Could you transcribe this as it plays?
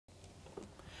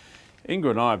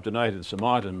Inga and I have donated some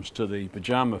items to the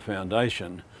Pyjama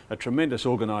Foundation, a tremendous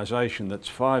organisation that's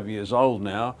 5 years old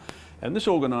now, and this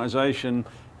organisation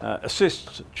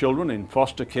assists children in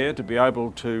foster care to be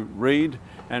able to read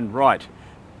and write.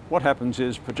 What happens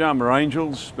is Pyjama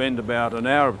Angels spend about an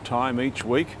hour of time each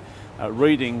week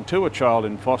reading to a child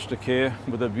in foster care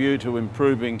with a view to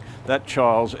improving that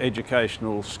child's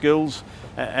educational skills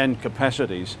and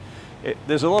capacities.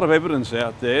 There's a lot of evidence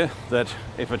out there that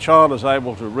if a child is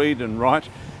able to read and write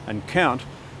and count,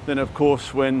 then of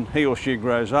course when he or she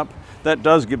grows up, that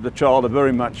does give the child a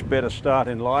very much better start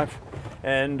in life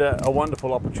and a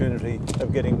wonderful opportunity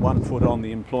of getting one foot on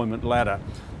the employment ladder.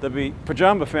 The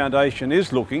Pyjama Foundation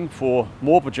is looking for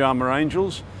more Pyjama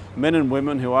Angels, men and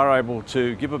women who are able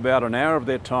to give about an hour of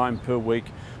their time per week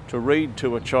to read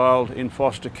to a child in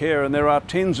foster care, and there are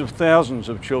tens of thousands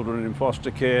of children in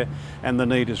foster care and the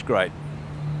need is great.